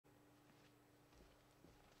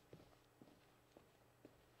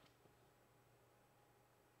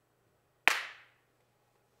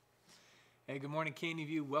Hey, good morning, Canyon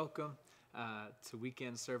View. Welcome to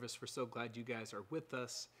weekend service. We're so glad you guys are with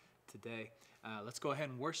us today. Let's go ahead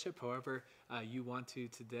and worship however you want to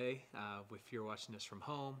today. If you're watching this from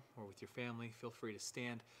home or with your family, feel free to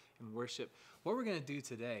stand and worship. What we're going to do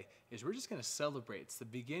today is we're just going to celebrate. It's the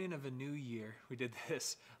beginning of a new year. We did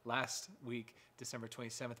this last week, December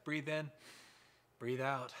 27th. Breathe in, breathe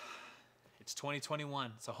out. It's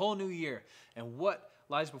 2021. It's a whole new year. And what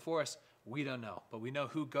lies before us, we don't know. But we know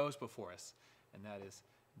who goes before us, and that is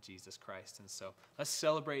Jesus Christ. And so let's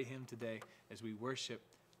celebrate him today as we worship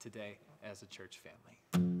today as a church family.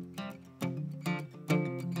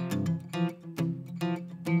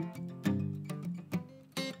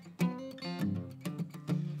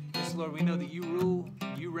 Yes, Lord, we know that you rule,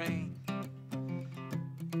 you reign.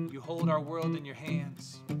 You hold our world in your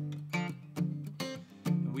hands.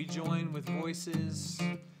 And we join with voices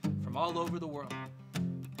from all over the world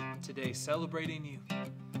today, celebrating you,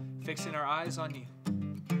 fixing our eyes on you.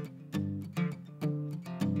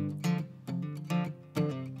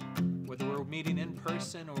 Whether we're meeting in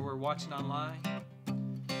person or we're watching online,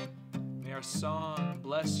 may our song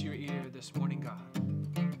bless your ear this morning, God.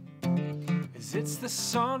 As it's the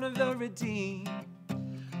song of the redeemed,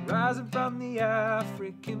 rising from the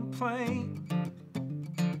African plain.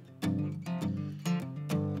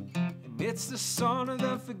 And it's the song of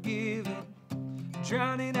the forgiven,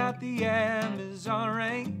 drowning out the Amazon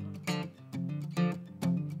rain.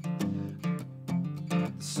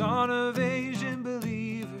 The song of Asian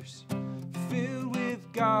believers, filled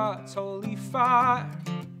with God's holy fire.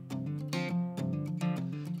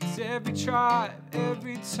 It's every tribe,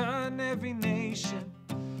 every tongue, every nation,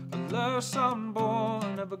 a love song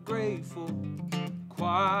born of a grateful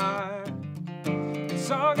choir.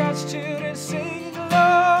 It's all God's children singing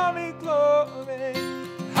glory, glory,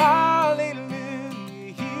 hallelujah.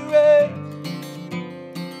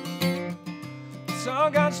 It's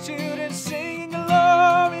all God's children singing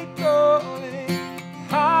glory, glory,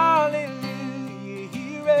 hallelujah.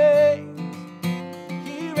 He reigns,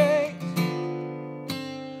 he reigns.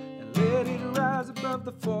 And let it rise above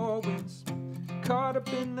the four winds, caught up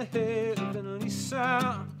in the heavenly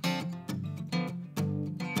sound.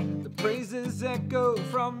 The praises echo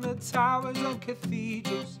from the towers of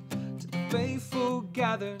cathedrals to the faithful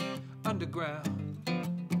gathered underground.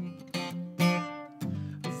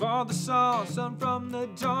 Of all the songs sung from the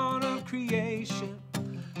dawn of creation,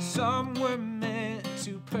 some were meant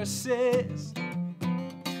to persist.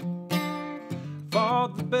 Of all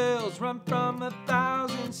the bells rung from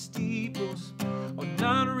 1,000 steeples, oh,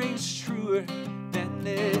 none rings truer than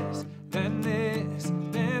this, than this,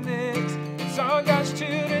 than this. It's all God's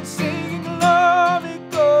children singing glory,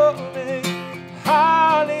 glory,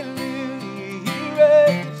 hallelujah. He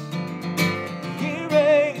reigns, he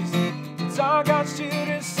reigns. It's all God's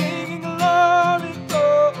children singing glory,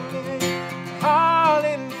 glory,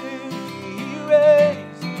 hallelujah. He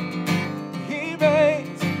reigns, he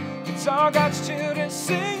reigns. It's all God's children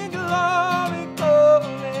singing glory,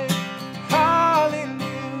 glory,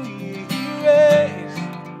 hallelujah. He reigns.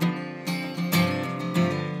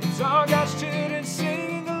 It's all God's children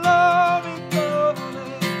singing glory, glory,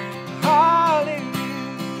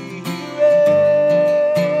 hallelujah. He reigns.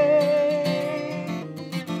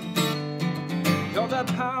 All the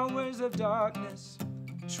powers of darkness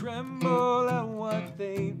tremble at what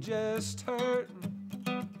they've just heard.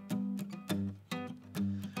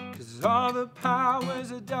 'Cause all the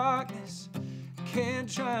powers of darkness can't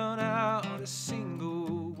drown out a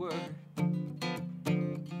single word.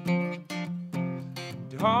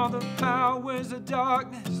 And all the powers of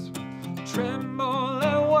darkness tremble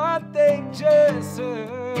at what they just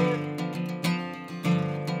heard.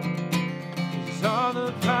 'Cause all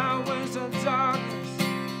the powers of darkness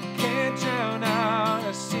can't drown out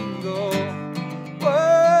a single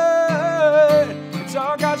word. It's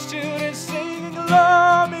all God's children singing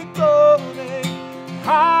glory, glory,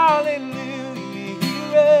 hallelujah. He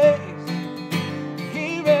reigns,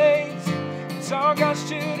 he reigns. It's all God's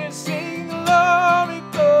children singing glory,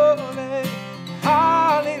 glory,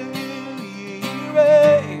 hallelujah. He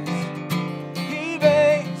reigns, he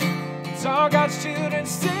reigns. It's all God's children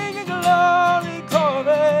singing glory,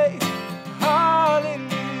 glory, hallelujah.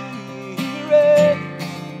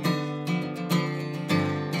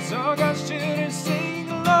 It's all God's children sing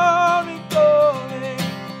glory, glory,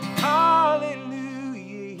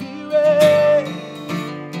 hallelujah. He reigns.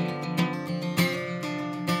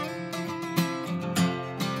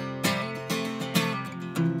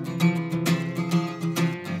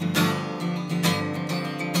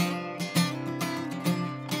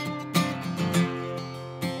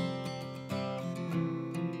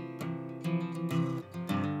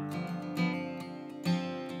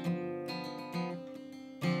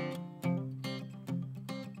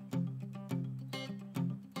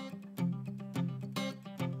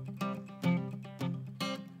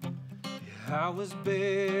 I was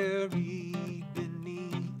buried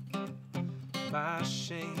beneath my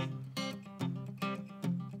shame.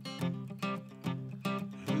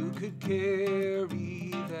 Who could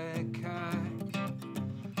carry that kind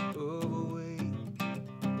of weight?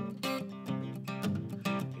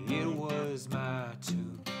 It was my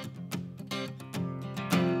tomb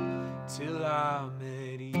till I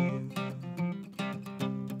met you.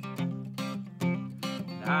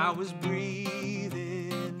 I was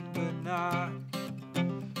breathing but not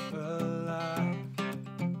alive.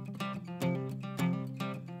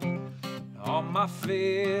 All my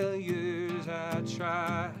failures I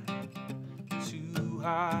tried to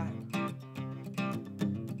hide.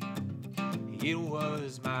 It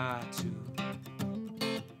was my tomb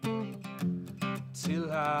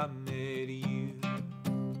till I met you.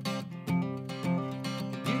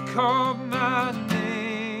 You called my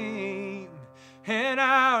name and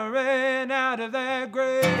I ran out of that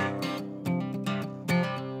grave,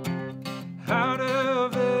 out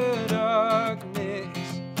of the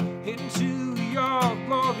darkness into your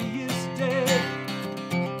glorious day.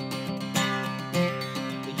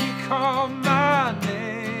 You called my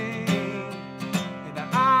name and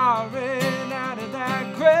I ran out of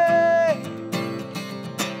that grave,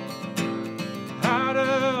 out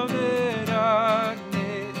of the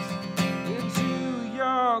darkness into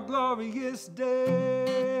your glorious day.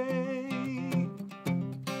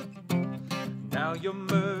 Now your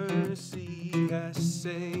mercy has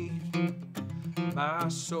saved my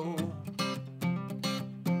soul,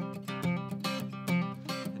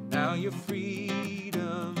 and now your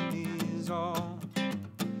freedom is all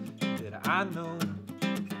that I know.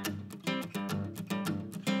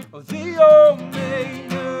 Oh, the old may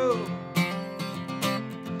know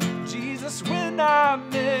Jesus when I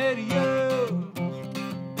met you.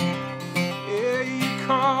 Yeah, you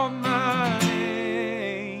called my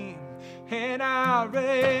name and I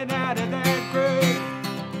ran out of that grave,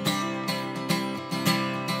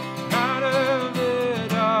 out of the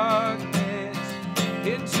darkness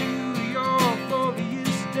into your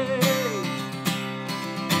glorious day.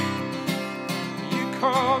 You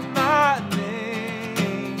called my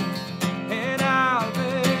name and I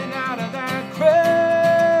ran out of that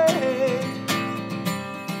grave,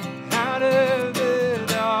 out of the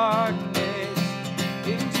darkness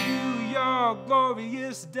into your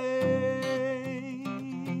glorious day.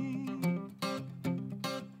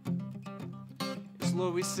 Yes,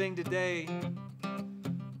 Lord, we sing today,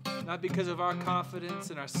 not because of our confidence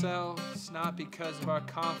in ourselves, not because of our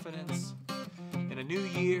confidence in a new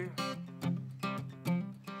year.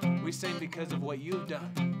 We sing because of what you've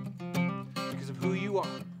done, because of who you are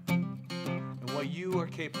and what you are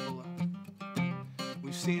capable of.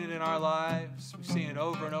 We've seen it in our lives. We've seen it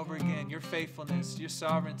over and over again. Your faithfulness, your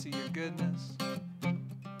sovereignty, your goodness.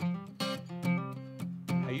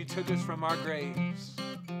 How you took us from our graves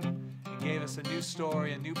and gave us a new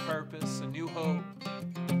story, a new purpose, a new hope.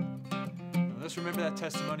 And let's remember that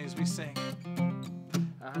testimony as we sing.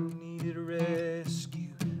 I needed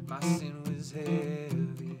rescue. My sin was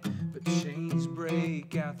heavy, but chains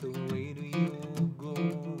break out the weight of your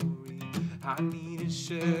glory. I needed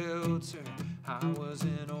shelter. I was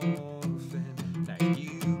an orphan. Now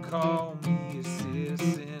you call me a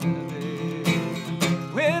citizen of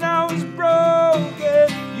heaven. When I was broken,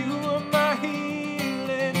 you were my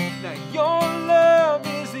healing. Now your love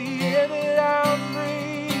is the air that I'm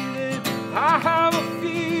breathing. I have a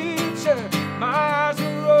future. My eyes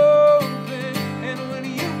are open, and when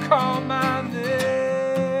you call my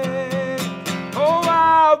name, oh,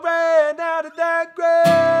 I ran out of that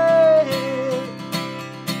grave,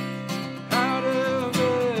 out of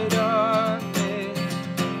the darkness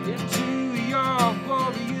into your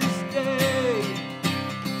glorious day.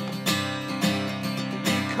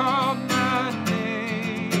 You called my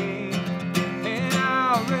name, and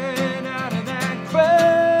I ran out of that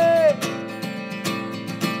grave,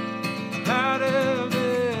 out of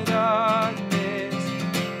the darkness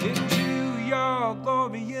into your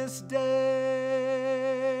glorious day.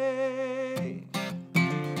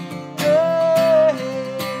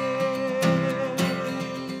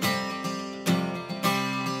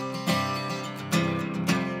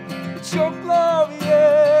 It's your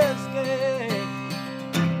glorious day.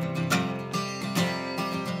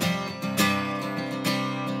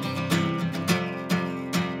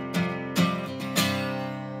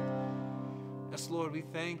 Yes, Lord, we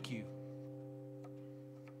thank you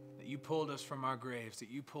that you pulled us from our graves, that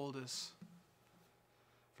you pulled us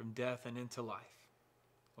from death and into life.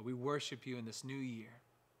 Lord, we worship you in this new year.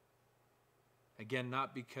 Again,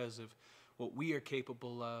 not because of what we are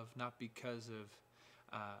capable of, not because of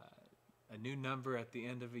a new number at the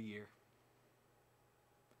end of a year,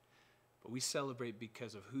 but we celebrate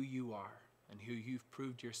because of who you are and who you've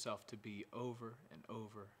proved yourself to be over and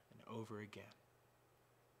over and over again.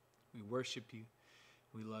 We worship you.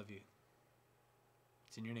 We love you.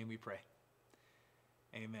 It's in your name we pray.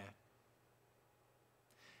 Amen.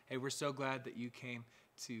 Hey, we're so glad that you came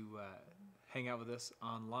to hang out with us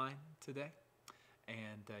online today.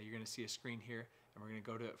 And you're going to see a screen here, and we're going to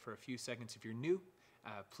go to it for a few seconds. If you're new,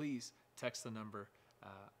 please text the number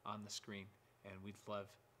on the screen, and we'd love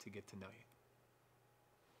to get to know you.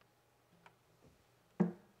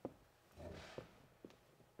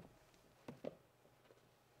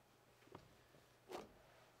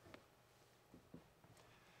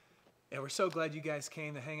 And we're so glad you guys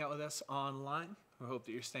came to hang out with us online. We hope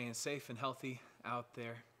that you're staying safe and healthy out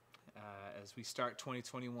there as we start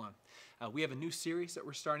 2021. We have a new series that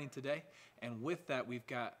we're starting today, and with that, we've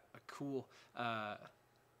got a cool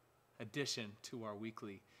addition to our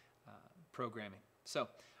weekly programming. So,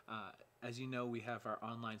 as you know, we have our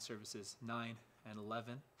online services 9 and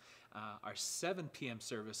 11. Our 7 p.m.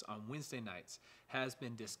 service on Wednesday nights has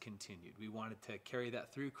been discontinued. We wanted to carry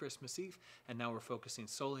that through Christmas Eve, and now we're focusing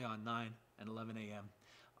solely on 9 and 11 a.m.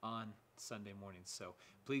 on Sunday mornings. So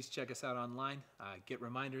please check us out online. Get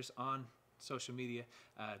reminders on social media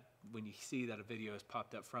when you see that a video has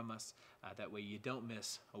popped up from us. That way you don't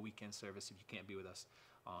miss a weekend service if you can't be with us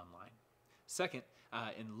online. Second,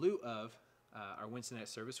 in lieu of our Wednesday night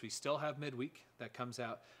service, we still have midweek that comes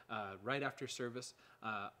out right after service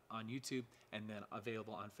on YouTube, and then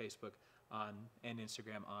available on Facebook and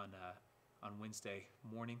Instagram on Wednesday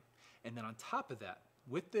morning. And then on top of that,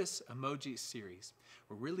 with this emoji series,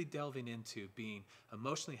 we're really delving into being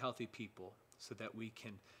emotionally healthy people so that we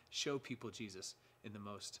can show people Jesus in the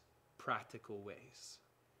most practical ways.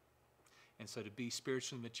 And so to be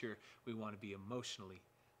spiritually mature, we want to be emotionally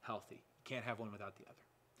healthy. You can't have one without the other.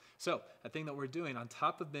 So a thing that we're doing on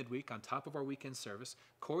top of midweek, on top of our weekend service,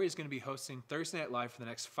 Corey is going to be hosting Thursday Night Live for the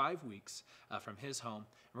next 5 weeks from his home.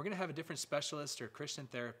 And we're going to have a different specialist or Christian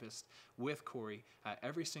therapist with Corey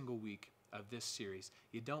every single week of this series.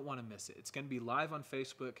 You don't want to miss it. It's going to be live on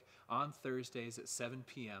Facebook on Thursdays at 7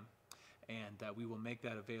 p.m. And we will make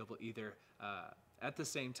that available either at the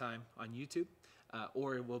same time on YouTube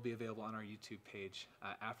or it will be available on our YouTube page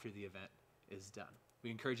after the event is done. We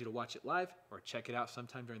encourage you to watch it live or check it out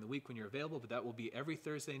sometime during the week when you're available, but that will be every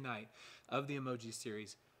Thursday night of the Emoji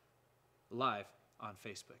series live on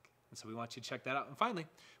Facebook. And so we want you to check that out. And finally,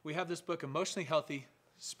 we have this book, Emotionally Healthy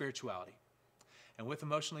Spirituality. And with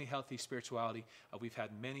Emotionally Healthy Spirituality, we've had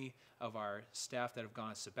many of our staff that have gone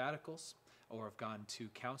on sabbaticals or have gone to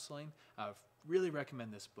counseling. Really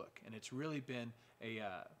recommend this book, and it's really been a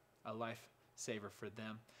lifesaver for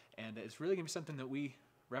them. And it's really going to be something that we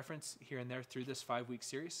reference here and there through this 5-week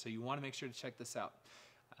series, so you want to make sure to check this out.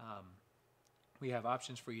 We have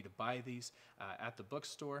options for you to buy these at the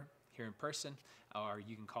bookstore here in person, or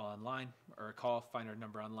you can call online or find our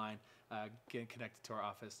number online, get connected to our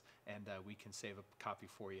office, and we can save a copy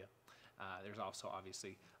for you. There's also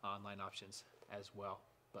obviously online options as well.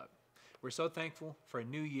 But we're so thankful for a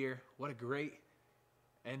new year. What a great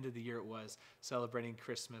end of the year it was, celebrating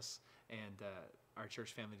Christmas and our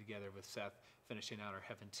church family together with Seth, finishing out our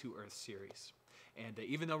Heaven to Earth series. And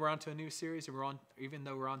even though we're on to a new series, and even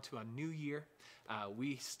though we're on to a new year,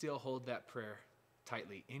 we still hold that prayer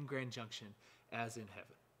tightly in Grand Junction as in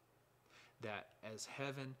heaven. That as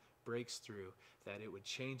heaven breaks through, that it would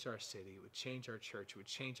change our city, it would change our church, it would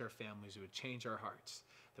change our families, it would change our hearts,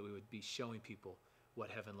 that we would be showing people what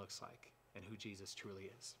heaven looks like and who Jesus truly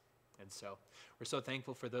is. And so we're so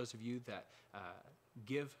thankful for those of you that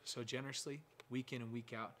give so generously week in and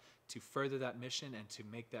week out to further that mission and to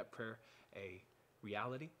make that prayer a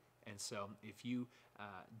reality. And so if you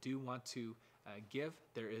do want to give,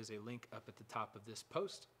 there is a link up at the top of this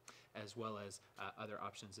post, as well as other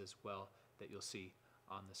options as well that you'll see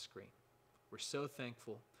on the screen. We're so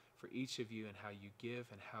thankful for each of you and how you give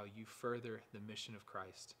and how you further the mission of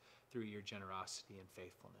Christ through your generosity and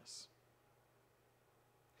faithfulness.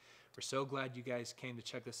 We're so glad you guys came to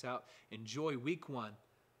check this out. Enjoy week 1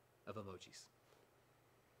 of Emojis.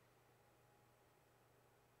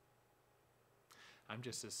 I'm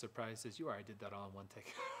just as surprised as you are. I did that all in one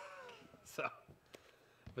take. So,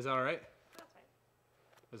 was that all right? That's fine.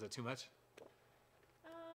 Was that too much?